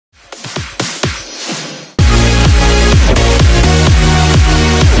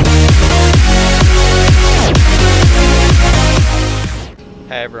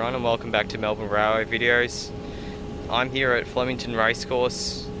and welcome back to Melbourne Railway videos. I'm here at Flemington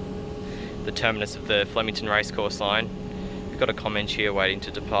Racecourse, the terminus of the Flemington Racecourse line. We've got a comment here waiting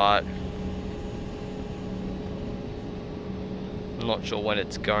to depart. I'm not sure when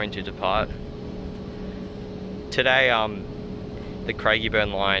it's going to depart. Today the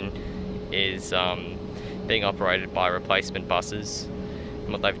Craigieburn line is being operated by replacement buses.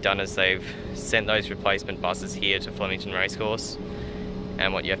 And what they've done is they've sent those replacement buses here to Flemington Racecourse,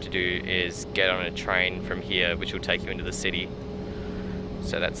 and what you have to do is get on a train from here which will take you into the city.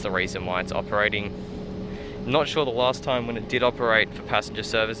 So that's the reason why it's operating. I'm not sure the last time when it did operate for passenger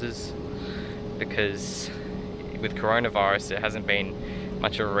services, because with coronavirus there hasn't been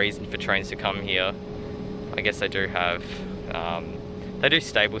much of a reason for trains to come here. I guess they do have, they do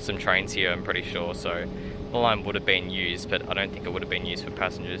stable some trains here, I'm pretty sure, so the line would have been used, but I don't think it would have been used for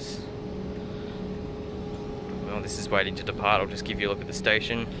passengers. Well, this is waiting to depart. I'll just give you a look at the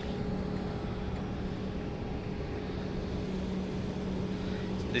station.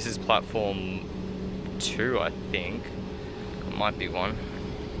 This is platform 2, I think. It might be 1.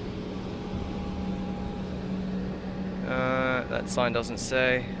 That sign doesn't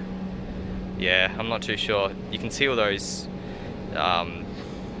say. Yeah, I'm not too sure. You can see all those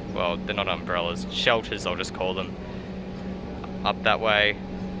well, they're not umbrellas, shelters I'll just call them, up that way.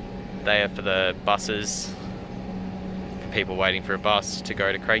 They are for the buses, for people waiting for a bus to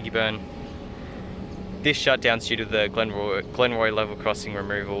go to Craigieburn. This shutdown's due to the Glenroy level crossing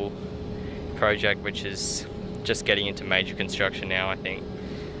removal project, which is just getting into major construction now, I think,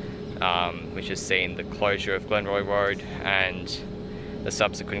 which has seen the closure of Glenroy Road and the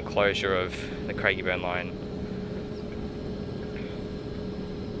subsequent closure of the Craigieburn line.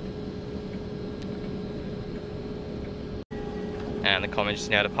 And the Commons is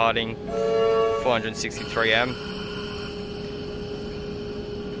now departing, 463M.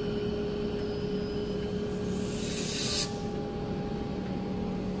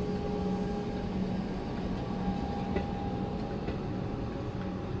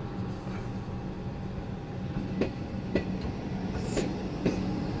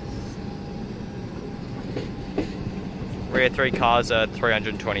 Rear 3 cars are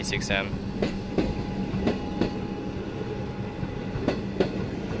 326M.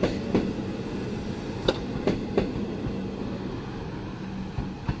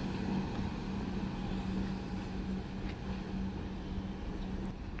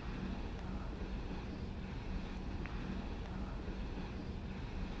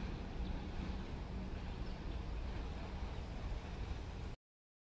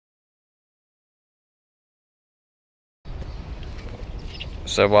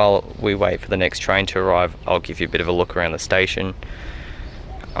 So while we wait for the next train to arrive, I'll give you a bit of a look around the station.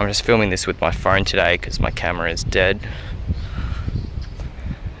 I'm just filming this with my phone today because my camera is dead.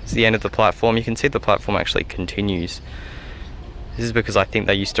 It's the end of the platform. You can see the platform actually continues. This is because I think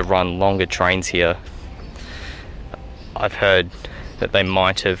they used to run longer trains here. I've heard that they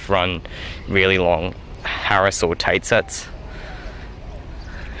might have run really long Harris or Tate sets.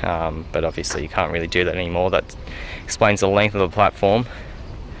 But obviously you can't really do that anymore. That explains the length of the platform.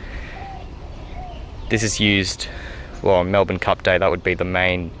 This is used, well, on Melbourne Cup Day, that would be the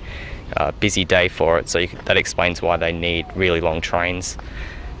main busy day for it, so that explains why they need really long trains,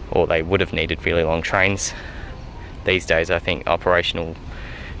 or they would have needed really long trains. These days I think operational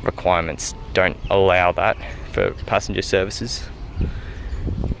requirements don't allow that for passenger services.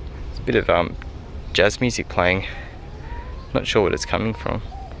 There's a bit of jazz music playing. Not sure what it's coming from,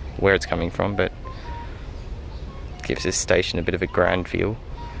 where it's coming from, but it gives this station a bit of a grand feel.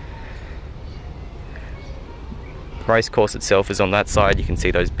 The racecourse itself is on that side. You can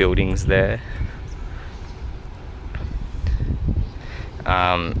see those buildings there.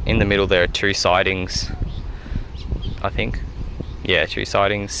 In the middle there are 2 sidings, I think. Yeah, 2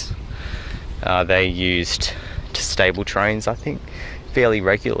 sidings. They're used to stable trains, I think, fairly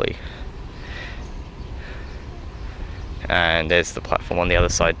regularly. And there's the platform on the other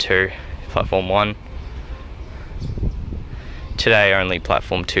side too, platform 1. Today only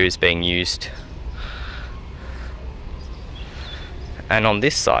platform 2 is being used. And on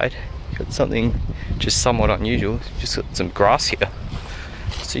this side, you've got something just somewhat unusual. You've just got some grass here.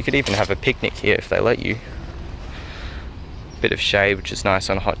 So you could even have a picnic here if they let you. Bit of shade, which is nice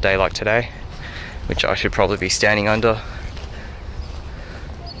on a hot day like today, which I should probably be standing under.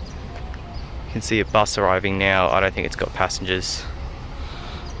 You can see a bus arriving now. I don't think it's got passengers.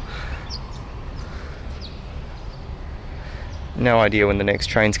 No idea when the next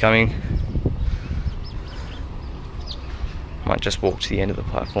train's coming. Might just walk to the end of the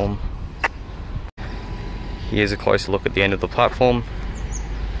platform. Here's a closer look at the end of the platform.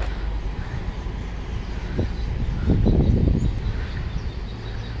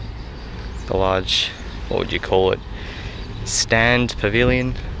 the large, what would you call it, stand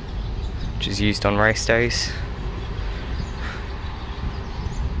pavilion, which is used on race days.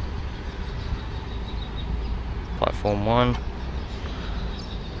 Platform 1.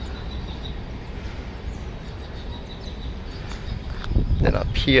 Then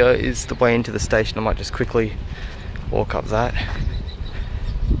up here is the way into the station. I might just quickly walk up that.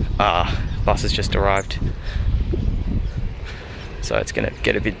 Bus has just arrived. So it's gonna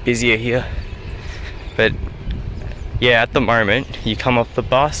get a bit busier here. But yeah, at the moment, you come off the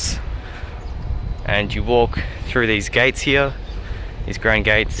bus and you walk through these gates here, these grand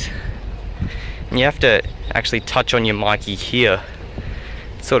gates, and you have to actually touch on your marquee here.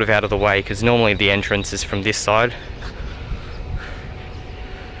 It's sort of out of the way because normally the entrance is from this side,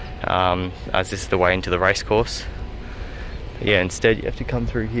 as this is the way into the racecourse. But yeah, instead you have to come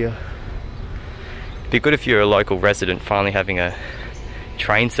through here. It'd be good if you're a local resident finally having a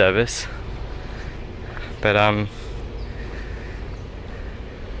train service, but yeah,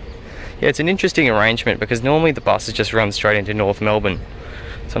 it's an interesting arrangement because normally the buses just run straight into North Melbourne,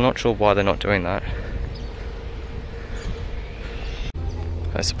 so I'm not sure why they're not doing that.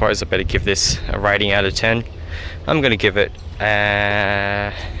 I suppose I better give this a rating out of 10. I'm going to give it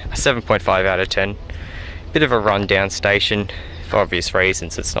a 7.5 out of 10. Bit of a rundown station for obvious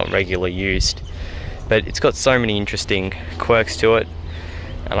reasons, it's not regularly used, but it's got so many interesting quirks to it,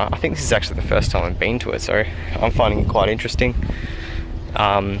 and I think this is actually the first time I've been to it, so I'm finding it quite interesting.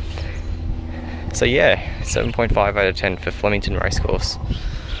 So yeah, 7.5 out of 10 for Flemington Racecourse.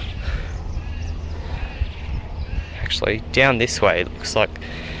 Actually, down this way it looks like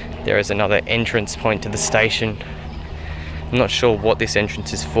there is another entrance point to the station. I'm not sure what this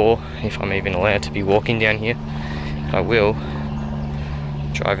entrance is for, if I'm even allowed to be walking down here. I will.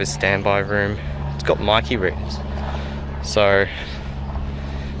 Driver's standby room. It's got marquee readers, so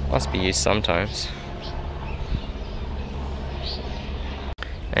must be used sometimes.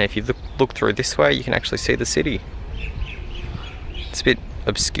 And if you look through this way, you can actually see the city. It's a bit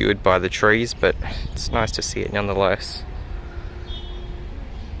obscured by the trees, but it's nice to see it nonetheless.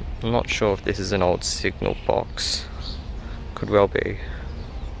 I'm not sure if this is an old signal box. Could well be.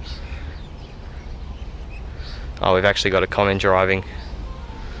 Oh, we've actually got a common driving.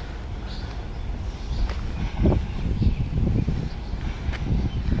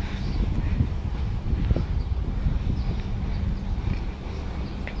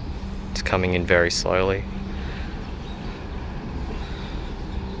 It's coming in very slowly.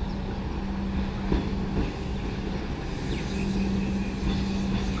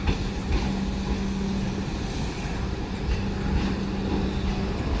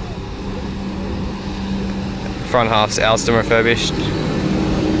 Front half's Alston refurbished.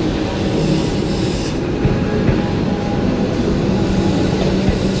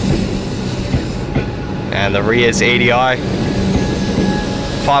 And the rear's EDI.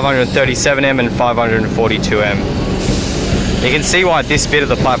 537M and 542M. You can see why this bit of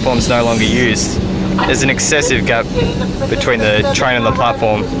the platform is no longer used. There's an excessive gap between the train and the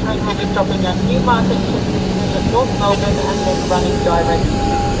platform. Stopping at Newmarket, North Melbourne, and then running direct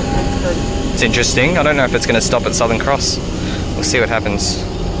to It's interesting. I don't know if it's going to stop at Southern Cross. We'll see what happens.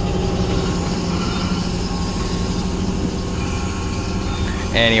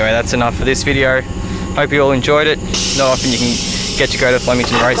 Anyway, that's enough for this video. Hope you all enjoyed it. Not often you can get to go to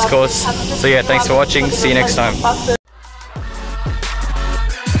Flemington Racecourse. So yeah, thanks for watching. See you next time.